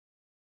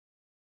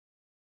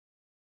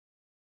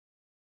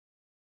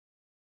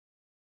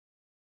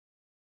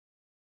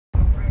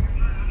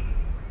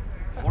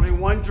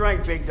one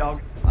drink, big dog.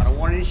 I don't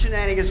want any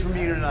shenanigans from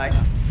you tonight.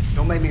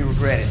 Don't make me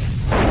regret it.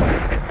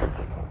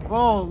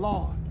 Oh,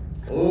 Lord.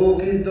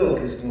 Okie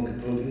dokie, Smokey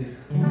Pokey.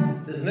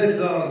 This next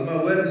song is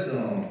my wedding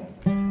song.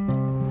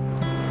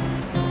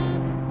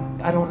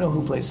 I don't know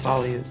who Blaze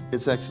Foley is.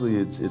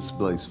 It's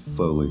Blaze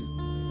Foley.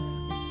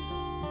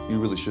 You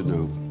really should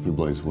know who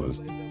Blaze was.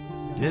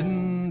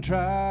 Didn't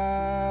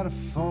try to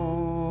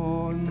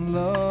fall in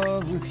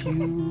love with you.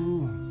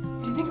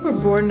 Do you think we're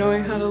born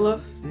knowing how to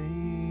love?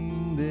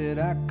 Thing that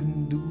I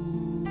can do.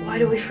 Why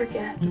do we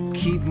forget? To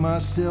keep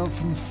myself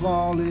from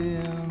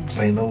falling.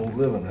 Ain't no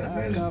living that,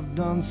 Like man. I've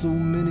done so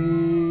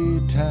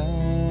many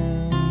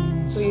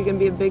times. So you're gonna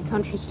be a big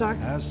country star?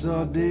 I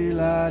saw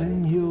daylight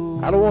in you.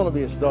 I don't want to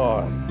be a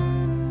star.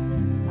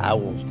 I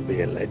want to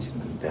be a legend.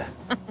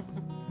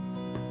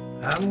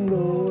 I'm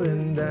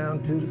going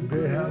down to the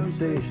Greyhound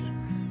station.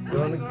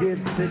 Gonna get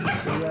a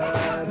ticket to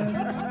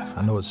ride.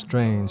 I know it's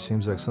strange.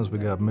 Seems like since we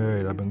got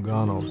married, I've been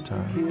gone all the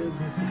time.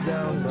 Kids and sit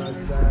down by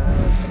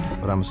side.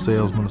 But I'm a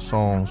salesman of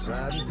songs.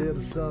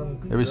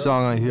 Every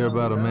song I hear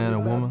about a man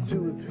and woman,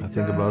 I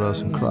think about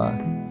us and cry.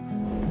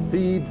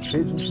 Feed the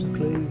pigeons and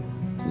play.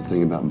 The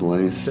thing about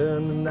Blaze,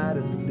 Turn the night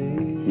into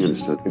day. he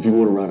understood. If you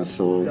want to write a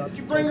song,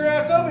 You bring your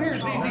ass over here,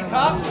 ZZ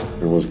Top.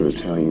 everyone's going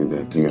to tell you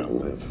that you got to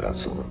live that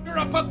song. You're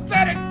a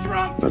pathetic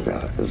drunk. But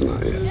that is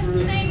not it.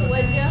 Just sing,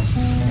 would you?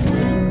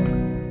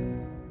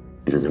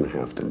 You're going to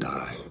have to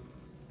die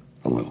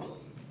a little.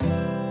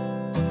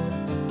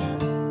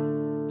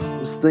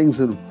 There's things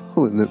that are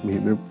pulling at me.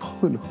 They're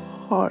pulling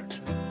hard.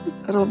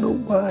 I don't know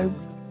why,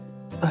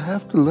 but I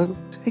have to let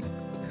them take me.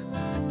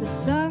 The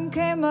sun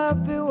came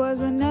up, it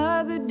was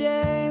another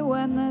day.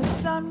 When the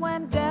sun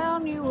went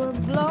down, you were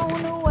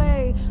blown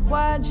away.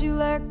 Why'd you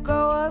let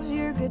go of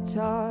your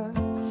guitar?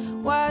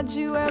 Why'd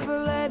you ever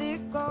let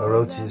it go? I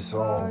wrote you a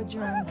song.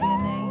 Drunken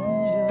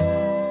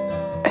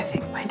angel. I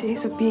think my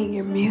days of being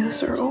your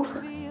muse are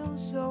over.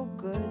 So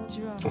good,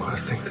 drunk. Well, I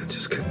think they're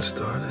just getting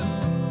started.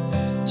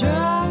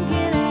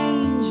 Drunken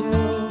angel.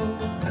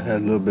 I had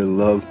a little bit of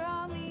love,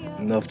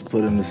 enough to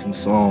put into some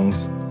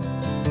songs.